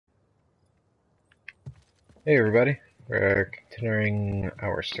Hey everybody, we're continuing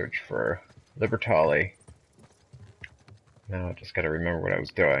our search for Libertalia. Now I just gotta remember what I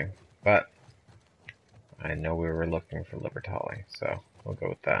was doing, but I know we were looking for Libertalia, so we'll go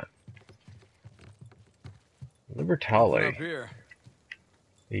with that. Nothing up Libertalia, here.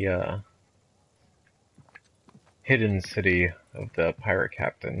 the hidden city of the pirate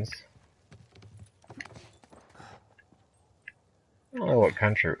captains. I don't know what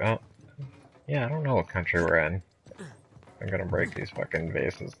country, yeah, I don't know what country we're in. I'm gonna break these fucking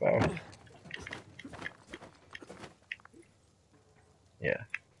vases though. Yeah,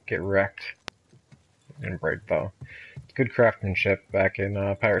 get wrecked. Didn't break though. It's good craftsmanship back in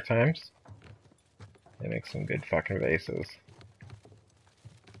pirate times. They make some good fucking vases.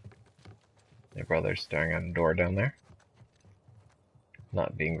 My brother's staring at a door down there.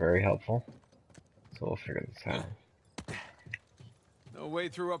 Not being very helpful. So we'll figure this out. No way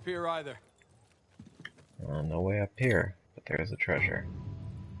through up here either. No way up here, but there is a treasure.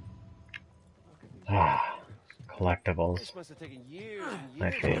 Ah, collectibles. This must have taken years and My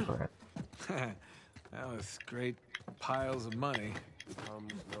years. favorite. Now with great piles of money.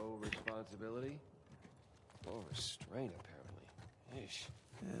 Comes no responsibility or restraint, apparently. Ish.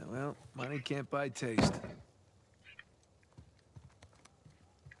 Yeah, well, money can't buy taste.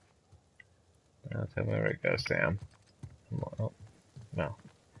 Now tell me where to go, Sam. Oh, no.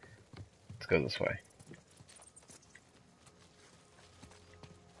 Let's go this way.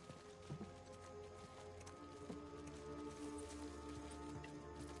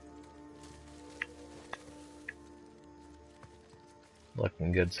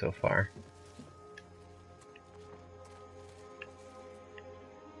 Looking good so far.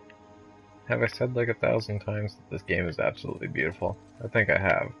 Have I said like 1,000 times that this game is absolutely beautiful? I think I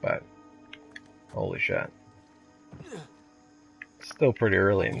have, but holy shit. It's still pretty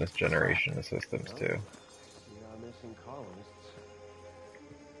early in this generation of systems too. See our missing colonists.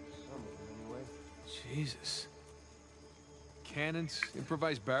 Some of them, anyway. Jesus. Cannons,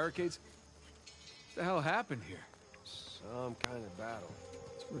 improvised barricades. What the hell happened here? Some kind of battle.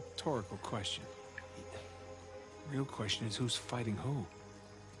 It's a rhetorical question. The real question is who's fighting who?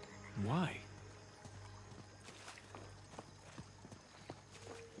 And why?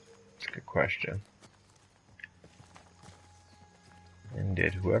 It's a good question. And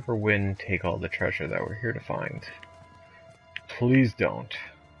did whoever win take all the treasure that we're here to find? Please don't.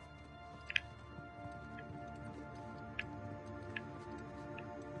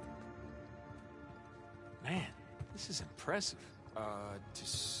 Man, this is impressive. To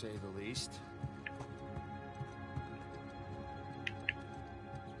say the least.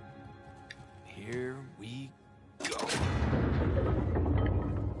 Here we go.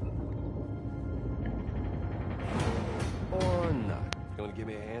 Or not. You wanna give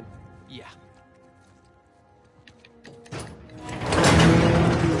me a hand? Yeah.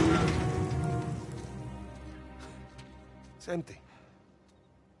 It's empty.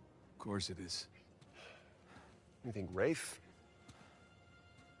 Of course it is. You think Rafe?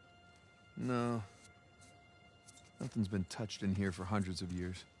 No. Nothing's been touched in here for hundreds of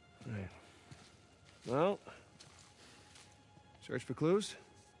years. Right. Well, search for clues?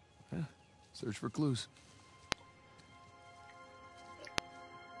 Yeah. Search for clues.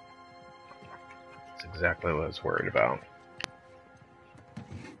 That's exactly what I was worried about.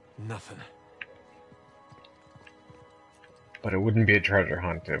 Nothing. But it wouldn't be a treasure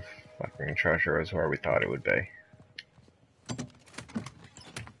hunt if fucking treasure was where we thought it would be.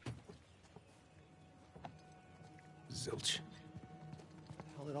 Zilch.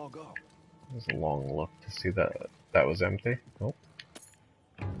 How'd it all go? It was a long look to see that that was empty. Nope.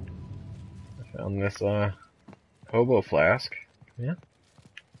 I found this hobo flask. Yeah.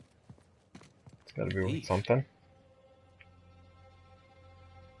 It's gotta be worth Neat. something.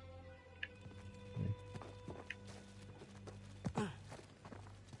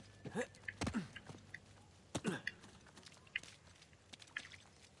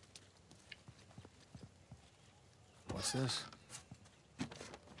 What's this?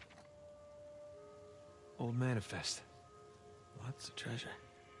 Old manifest. Lots of treasure.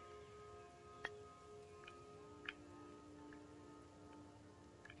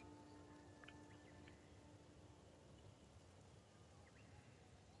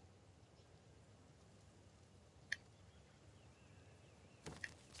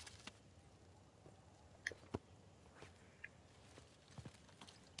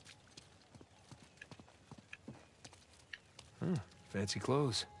 Fancy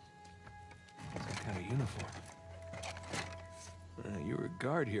clothes. Some kind of uniform. You were a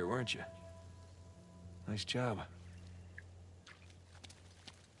guard here, weren't you? Nice job.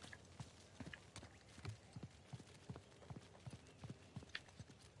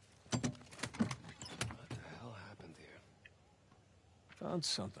 Found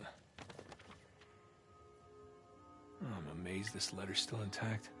something. Oh, I'm amazed this letter's still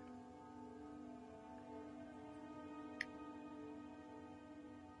intact.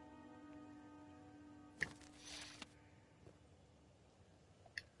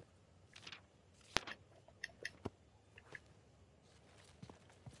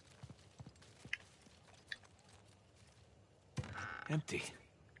 Empty.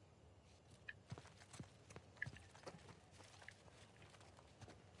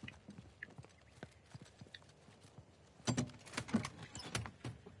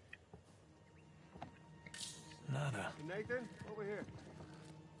 Nada. Nathan, over here.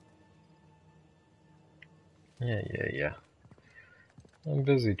 Yeah. I'm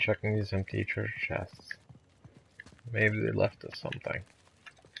busy checking these empty treasure chests. Maybe they left us something.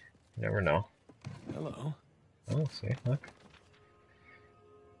 You never know. Hello. Oh, see, look.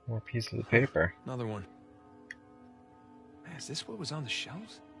 More pieces of paper. Another one. Man, is this what was on the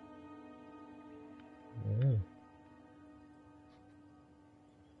shelves? Mm.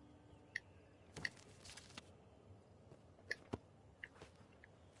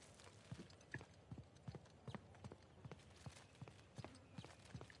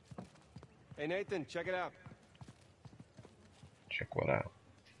 Hey, Nathan, check it out. Check what out.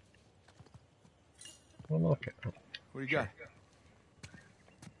 What am I looking at? What do you got?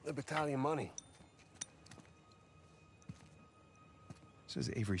 Libertalia money. Says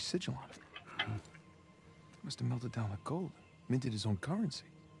Avery's sigil on it. Must have melted down like gold. Minted his own currency.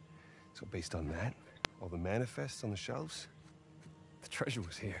 So based on that, all the manifests on the shelves, the treasure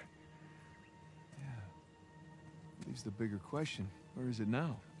was here. Yeah. Leaves the bigger question. Where is it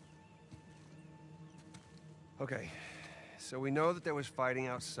now? Okay, so we know that there was fighting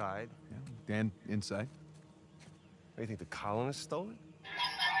outside. Yeah. And inside? What, do you think the colonists stole it?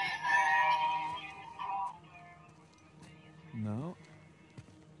 No.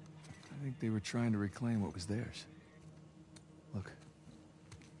 I think they were trying to reclaim what was theirs. Look.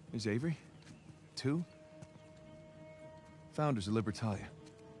 There's Avery. 2. Founders of Libertalia.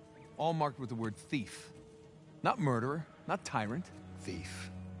 All marked with the word thief. Not murderer, not tyrant. Thief.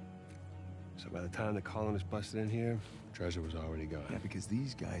 So by the time the colonists busted in here, treasure was already gone. Yeah, because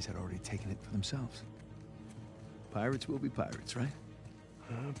these guys had already taken it for themselves. Pirates will be pirates, right?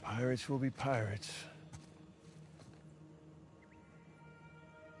 Pirates will be pirates.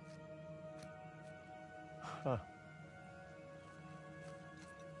 Huh.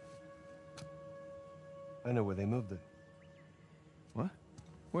 I know where they moved it. What?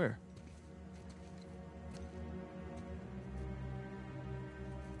 Where?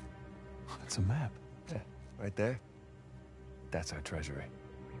 It's a map. Yeah, right there. That's our treasury.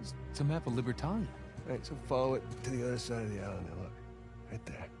 It's a map of Libertalia. Right, so follow it to the other side of the island there, look. Right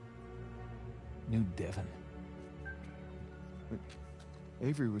there. New Devon. But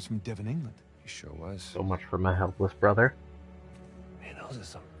Avery was from Devon, England. He sure was. So much for my helpless brother. Man, those are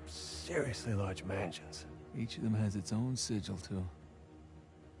some seriously large mansions. Each of them has its own sigil, too.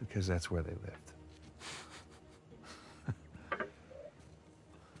 Because that's where they lived.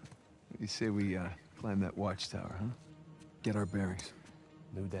 You say we climb that watchtower, huh? Get our bearings.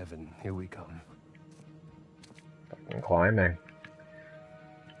 New Devon, here we come. Fucking climbing.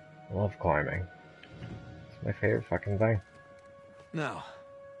 I love climbing. It's my favorite fucking thing. Now,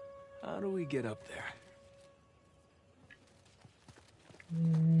 how do we get up there?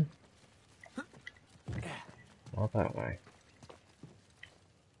 Not that way.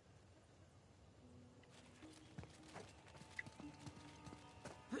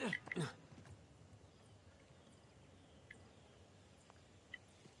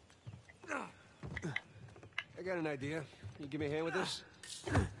 I got an idea. Can you give me a hand with this?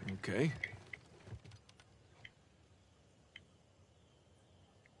 Okay.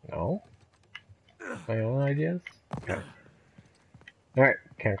 No? My own ideas? Okay. Alright,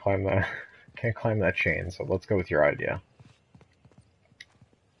 can't climb that chain, so let's go with your idea.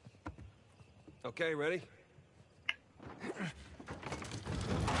 Okay, ready?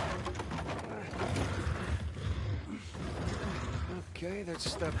 Okay, that's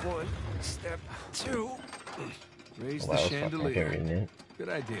step 1. Step 2. Raise Well, the that was fucking chandelier. convenient. Good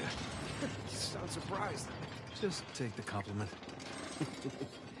idea. You sound surprised. Just take the compliment.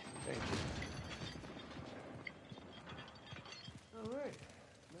 Thank you. All right.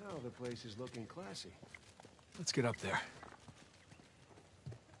 Now the place is looking classy. Let's get up there.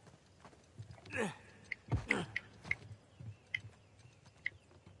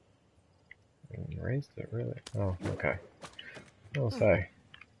 You raised it, really? Oh, okay. I'll say.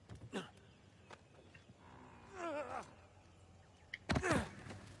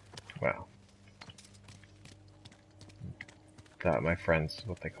 Wow. That, my friends, is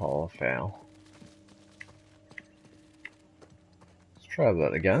what they call a fail. Let's try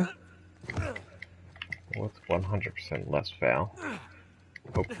that again. With 100% less fail.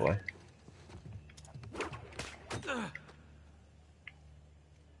 Hopefully.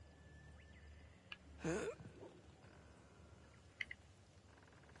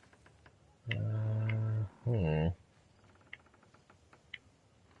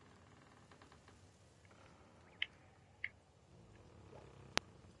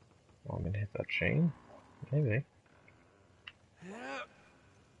 Want me to hit that chain? Maybe.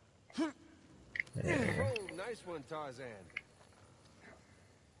 There you go. Oh, nice one, Tarzan.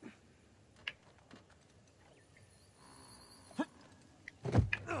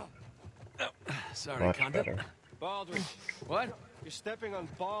 Sorry, Much Condit. better. Baldridge. What? You're stepping on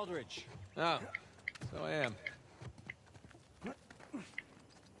Baldridge. Oh, so I am.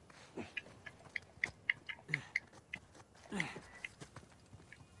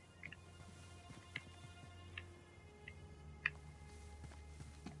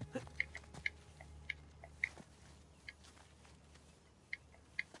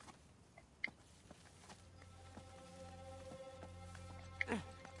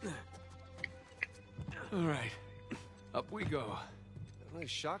 All right, up we go. I'm really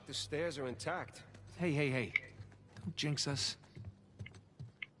shocked the stairs are intact. Hey, hey, hey. Don't jinx us.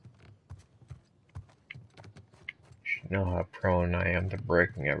 You should know how prone I am to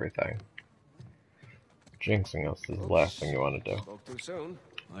breaking everything. Jinxing us is the last thing you want to do. Spoke too soon.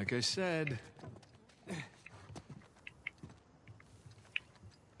 Like I said.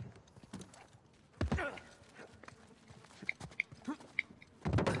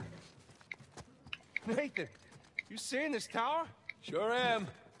 Nathan, you seeing this tower? Sure am.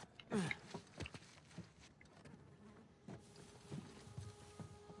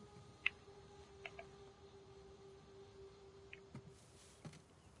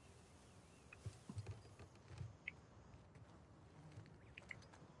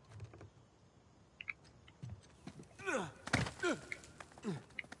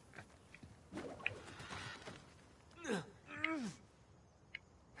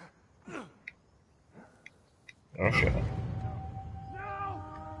 Oh shit.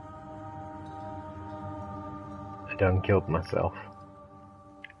 I done killed myself.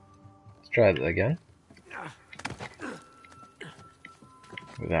 Let's try that again.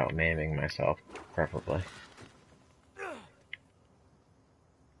 Without maiming myself, preferably.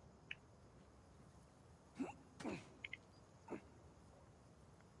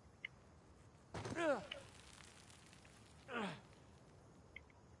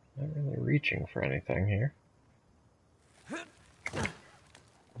 Not really reaching for anything here. There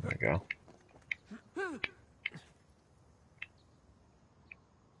we go.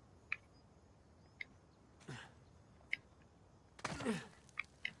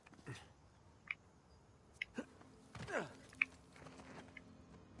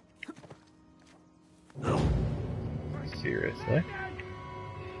 Seriously?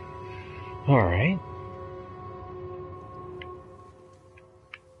 Alright.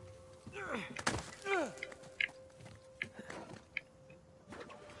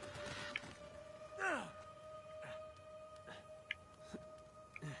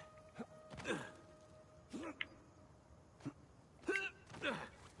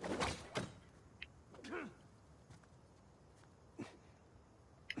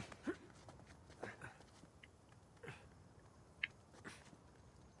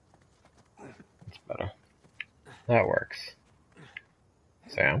 That's better. That works.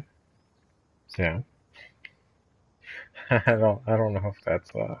 Sam? Sam? I don't know if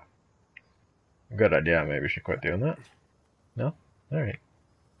that's a good idea. Maybe we should quit doing that. No? Alright.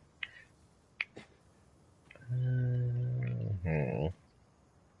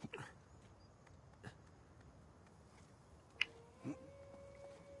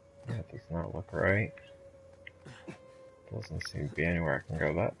 That does not look right. Doesn't seem to be anywhere I can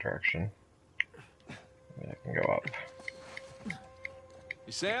go that direction. Maybe I can go up.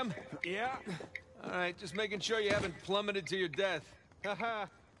 You Sam? Yeah. All right, just making sure you haven't plummeted to your death. Haha.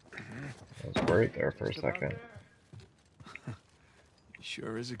 I was worried there for a second.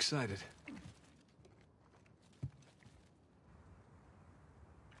 Sure is excited.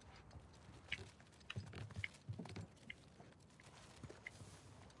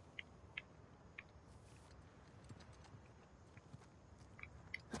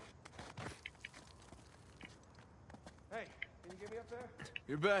 Hey, can you get me up there?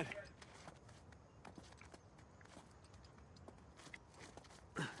 You bet.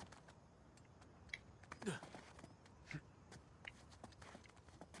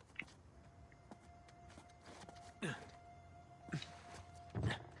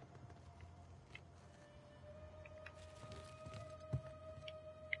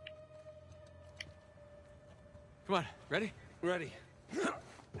 Come on, ready? Ready.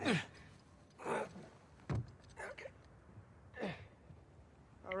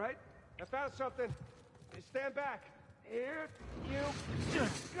 All right, I found something. You stand back. Here you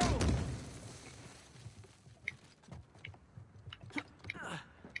go.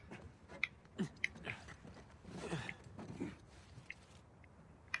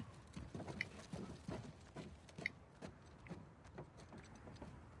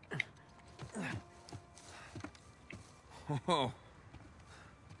 Oh.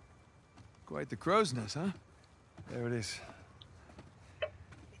 Quite the crow's nest, huh? There it is.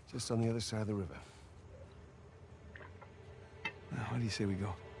 Just on the other side of the river. Now, what do you say we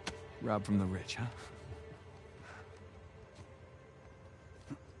go? Rob from the rich, huh?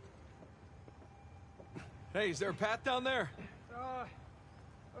 Hey, is there a path down there?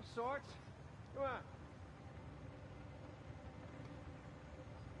 Of sorts. Come on.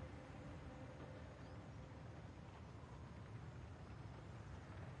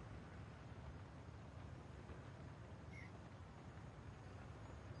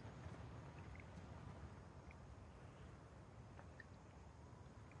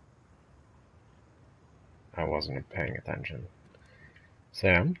 I wasn't paying attention.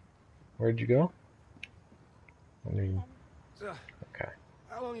 Sam, where'd you go? I mean, okay.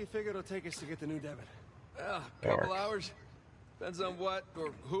 How long you figure it'll take us to get to New Devon? A That couple works. hours. Depends on what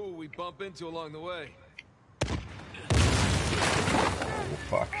or who we bump into along the way. Oh,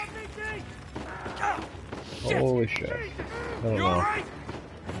 fuck. Holy shit. I don't You know. alright?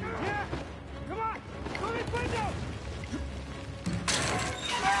 Yeah! Come on! Go these windows!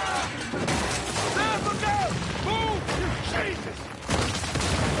 Sam, look out! Move! Jesus!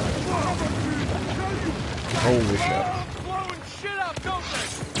 Holy shit. Blowing shit up, don't they?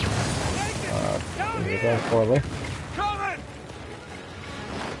 Down You're here! going poorly. Coming!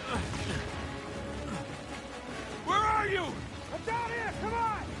 Where are you? I'm down here! Come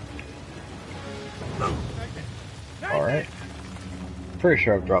on! Alright. Pretty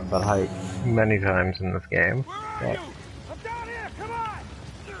sure I've dropped that height many times in this game. Where are But you? I'm down here! Come on!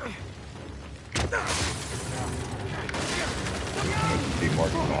 be more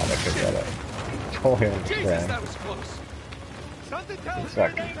dramatic, I get it. Totally Jesus, understand. that was close. Something tells me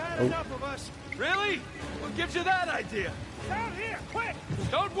Second. they've had Oh. enough of us. Really? What gives you that idea? Down here! Quick!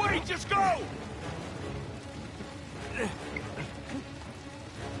 Don't wait, just go!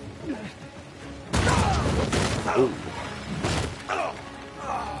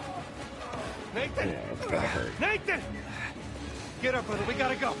 Nathan! Yeah, it's gonna hurt. Nathan! Get up, brother. We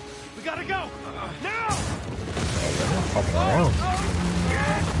gotta go. We gotta go! Now! Oh, they're not fucking around.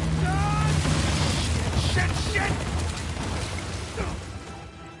 Shit! Shit!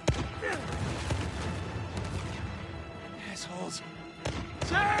 Assholes.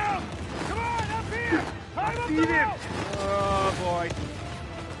 Sam! Come on, up here! Climb up the rope! Oh, boy.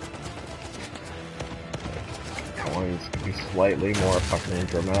 I want this to be slightly more fucking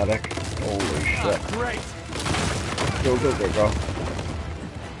dramatic. Holy shit. Great. Go, go, go, go.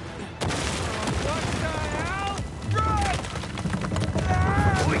 What the hell? Run!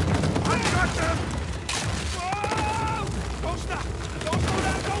 I got them! Whoa! Don't stop! Don't slow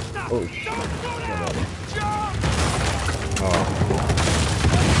down! Don't stop! Oh, shit. Don't slow down! Whatever. Jump! Oh.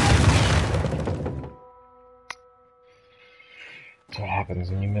 That's what happens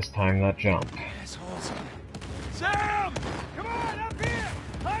when you mistime that jump. Assholes. Sam! Come on, up here!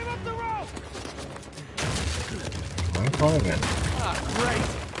 Climb up the rope! I'm climbing. Great.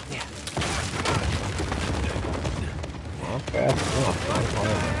 Not fast enough. I'm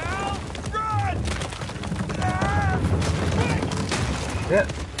climbing. Hell! Run! Ah! Quick! Shit.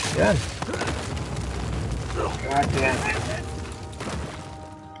 Again. God damn it.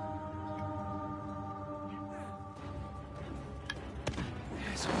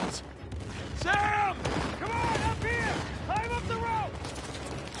 Assholes. Sam! Come on, up here! Climb up the rope!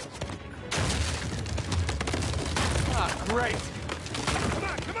 Great. Come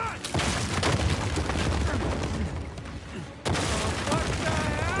on, come on! What the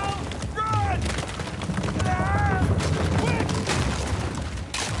hell? Run! Ah! Quick!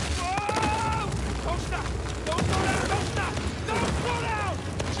 Whoa! Don't stop! Don't slow down! Don't stop! Don't slow down!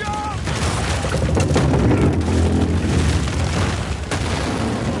 Jump!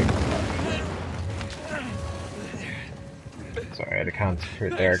 Sorry, I had to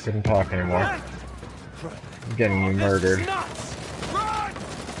concentrate there. I couldn't talk anymore. I'm getting you murdered. Nuts! Run!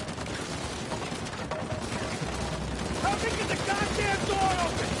 How big is the goddamn door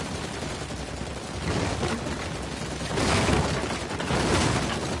open?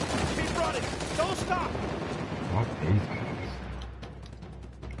 Keep running! Don't stop! Fuck these guys.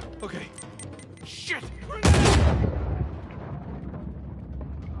 Okay. Shit!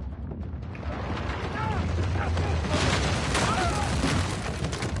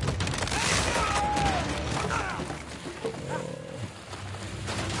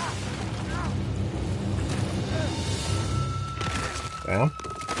 Damn.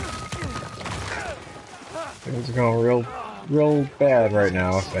 Things are going real bad right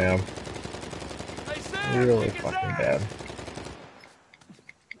now, Sam. Really fucking bad.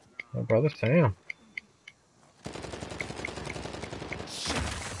 My brother Sam.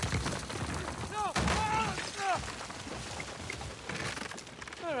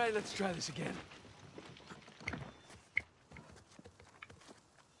 All right, let's try this again.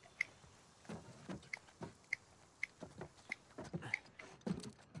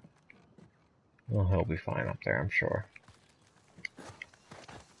 Well, he'll be fine up there, I'm sure.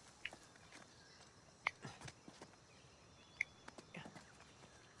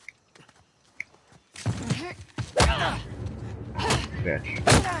 Bitch.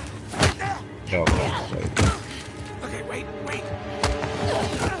 No, Okay, wait.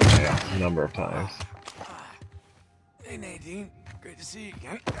 yeah, a number of times. Hey, Nadine. Great to see you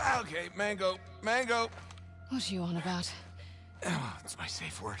again. Okay, mango. What are you on about? Oh, it's my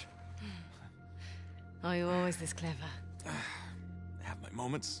safe word. Are you always this clever? I have my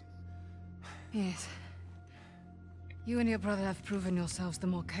moments. Yes. You and your brother have proven yourselves the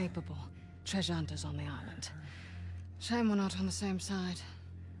more capable treasure hunters on the island. Shame we're not on the same side.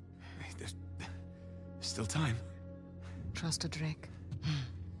 Hey, there's still time. Trust a Drake.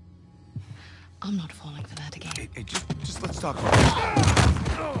 I'm not falling for that again. Hey, just let's talk about this.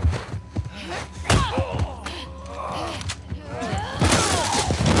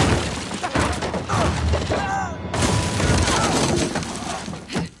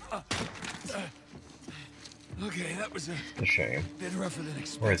 Okay, that was A shame. bit rougher than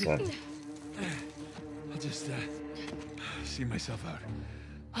Where's expected. that? I'll just see myself out.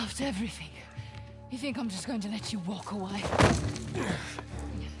 After everything, you think I'm just going to let you walk away?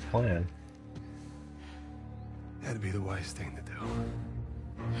 Plan. That'd be the wise thing to do.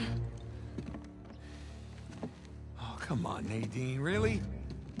 Oh, come on, Nadine, really?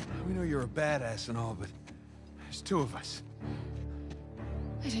 We know you're a badass and all, but there's two of us.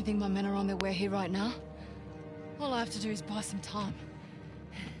 I don't think my men are on their way here right now. All I have to do is buy some time.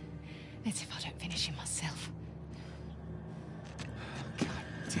 That's if I don't finish him myself. God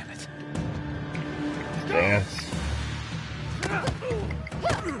damn it. Dance.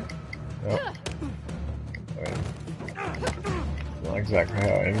 Yep. Not exactly how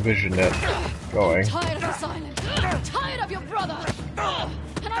I envisioned it going. I'm tired of this island. I'm tired of your brother.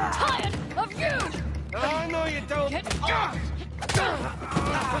 And I'm tired of you. Oh, no, you don't. Get off.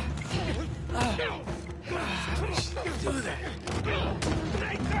 Do that.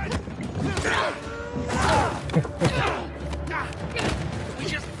 We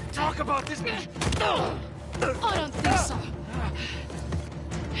just talk about this. I don't think so.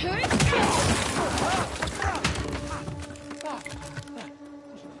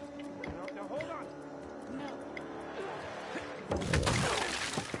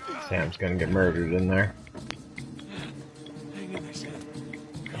 Sam's gonna get murdered in there. Hang in there, Sam.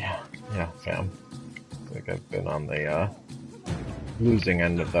 Yeah, Sam. I think I've been on the losing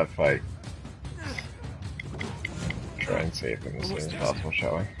end of that fight. Try and save him as soon as possible,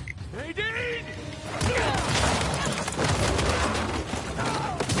 shall we? Nadine!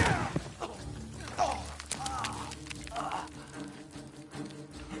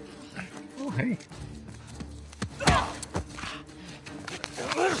 Oh, hey.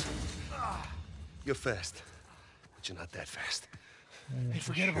 You're fast, but you're not that fast. Hey,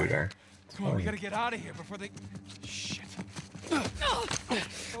 forget about it. Shooter. Come on, we gotta get out of here before they... Shit.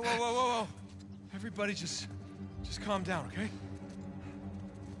 Whoa. Everybody just calm down, okay?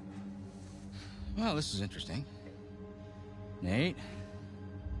 Well, this is interesting. Nate?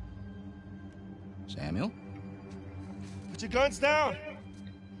 Samuel? Put your guns down!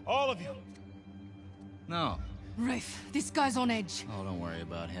 All of you! No. Rafe, this guy's on edge. Oh, don't worry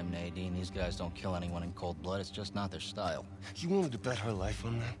about him, Nadine. These guys don't kill anyone in cold blood. It's just not their style. You willing to bet her life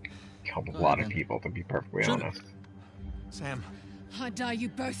on that? Killed a lot of people, to be perfectly honest. Sam. I die, you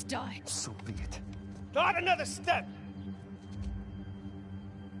both die. So be it. Not another step!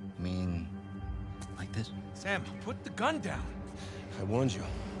 I mean, like this? Sam, put the gun down. I warned you.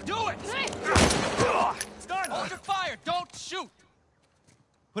 Do it! It's done! Hold your fire! Don't shoot!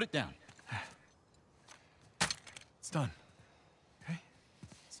 Put it down. It's done. Okay?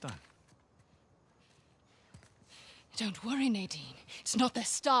 It's done. Don't worry, Nadine. It's not their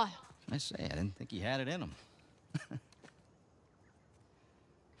style. I say, I didn't think he had it in him.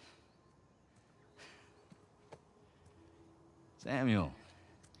 Samuel.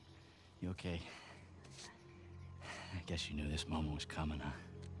 You okay? I guess you knew this moment was coming,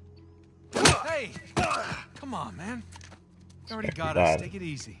 huh? Hey! Come on, man. You already got Bad. us. Take it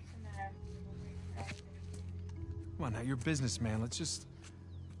easy. Come on, now, you're a businessman. Let's just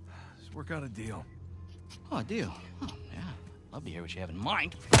work out a deal. Oh, a deal. Oh, yeah. Love to hear what you have in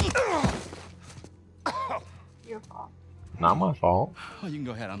mind. Your fault. Not my fault. Oh, you can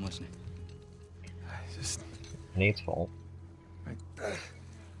go ahead. I'm listening. Just, Nate's fault.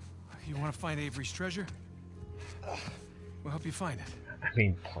 you want to find Avery's treasure? We'll help you find it. I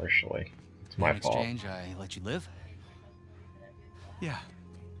mean, partially. It's my In fault. exchange, I let you live? Yeah.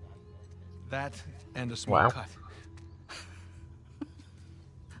 That and a small Wow. cut.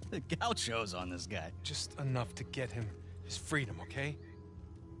 The gauchos on this guy. Just enough to get him his freedom, okay?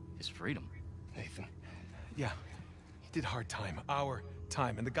 His freedom. Nathan. Yeah. He did hard time. Our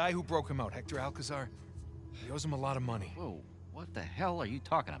time. And the guy who broke him out, Hector Alcazar, he owes him a lot of money. Whoa, what the hell are you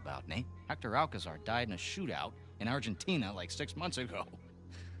talking about, Nate? Hector Alcazar died in a shootout in Argentina like 6 months ago.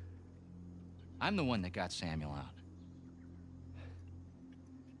 I'm the one that got Samuel out.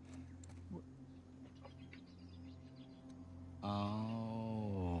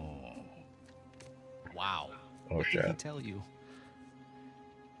 Oh. Wow. Oh, What did he shit. tell you?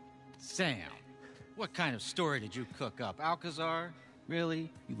 Sam, what kind of story did you cook up? Alcazar?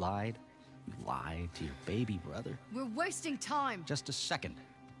 Really? You lied? You lied to your baby brother? We're wasting time. Just a second.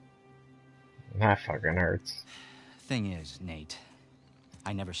 That fucking hurts. Thing is, Nate,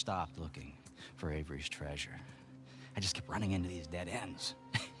 I never stopped looking for Avery's treasure. I just kept running into these dead ends.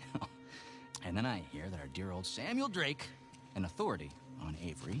 And then I hear that our dear old Samuel Drake, an authority on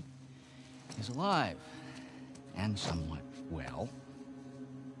Avery, is alive and somewhat well.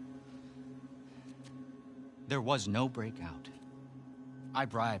 There was no breakout. I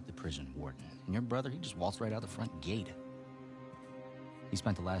bribed the prison warden, and your brother, he just waltzed right out the front gate. He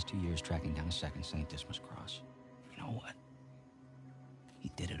spent the last 2 years tracking down a second St. Dismas cross. You know what?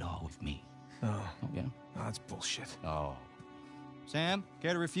 He did it all with me. Oh, Oh, yeah? no, that's bullshit. Oh. Sam,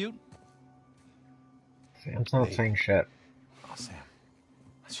 care to refute? Sam's not saying shit. Oh, Sam.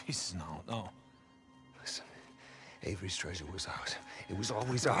 Jesus, no. Listen, Avery's treasure was ours. It was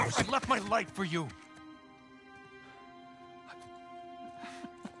always ours. I left my life for you.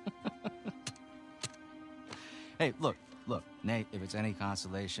 Hey, look, Nate, if it's any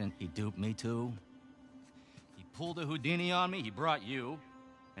consolation, he duped me too. He pulled a Houdini on me, he brought you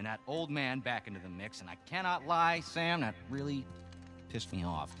and that old man back into the mix, and I cannot lie, Sam, that really pissed me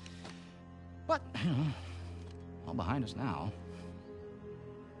off. But, all behind us now.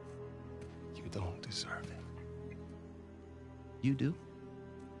 You don't deserve it. You do?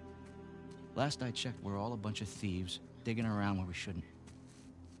 Last I checked, we're all a bunch of thieves digging around where we shouldn't.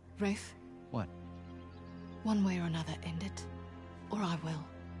 Rafe, What? one way or another, end it, or I will.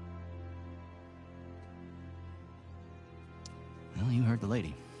 Well, you heard the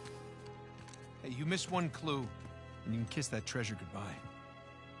lady. Hey, you missed one clue, and you can kiss that treasure goodbye.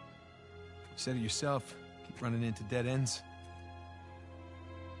 You said it yourself, keep running into dead ends.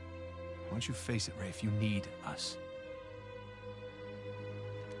 Why don't you face it, Rafe? You need us.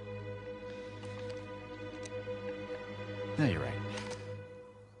 No, you're right.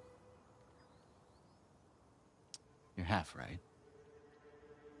 You're half right.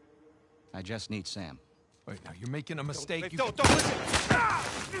 I just need Sam. Wait, now, you're making a mistake. Rafe, You don't can-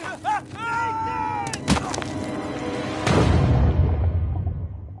 listen!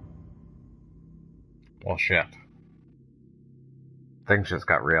 Well, shit. Things just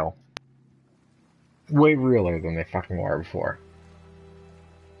got real. Way realer than they fucking were before.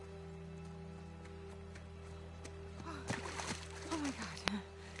 Oh my god.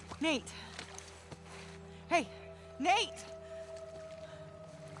 Nate. Hey, Nate!